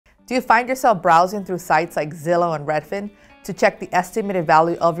Do you find yourself browsing through sites like Zillow and Redfin to check the estimated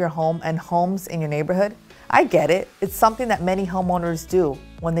value of your home and homes in your neighborhood? I get it. It's something that many homeowners do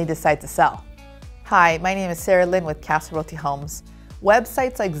when they decide to sell. Hi, my name is Sarah Lynn with Castle Realty Homes.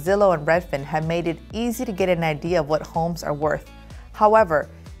 Websites like Zillow and Redfin have made it easy to get an idea of what homes are worth. However,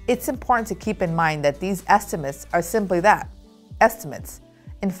 it's important to keep in mind that these estimates are simply that, estimates.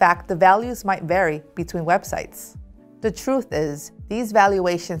 In fact, the values might vary between websites. The truth is, these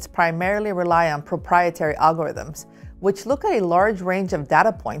valuations primarily rely on proprietary algorithms, which look at a large range of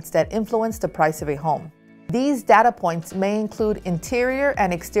data points that influence the price of a home. These data points may include interior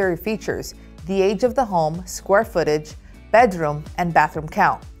and exterior features, the age of the home, square footage, bedroom and bathroom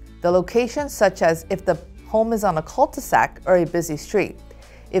count, the location such as if the home is on a cul-de-sac or a busy street,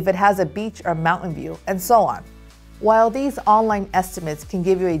 if it has a beach or mountain view, and so on. While these online estimates can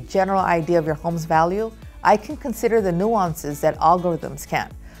give you a general idea of your home's value, I can consider the nuances that algorithms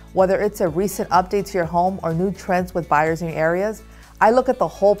can't. Whether it's a recent update to your home or new trends with buyers in your areas, I look at the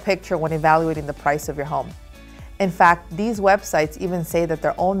whole picture when evaluating the price of your home. In fact, these websites even say that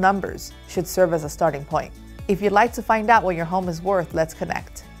their own numbers should serve as a starting point. If you'd like to find out what your home is worth, let's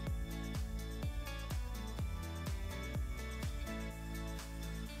connect.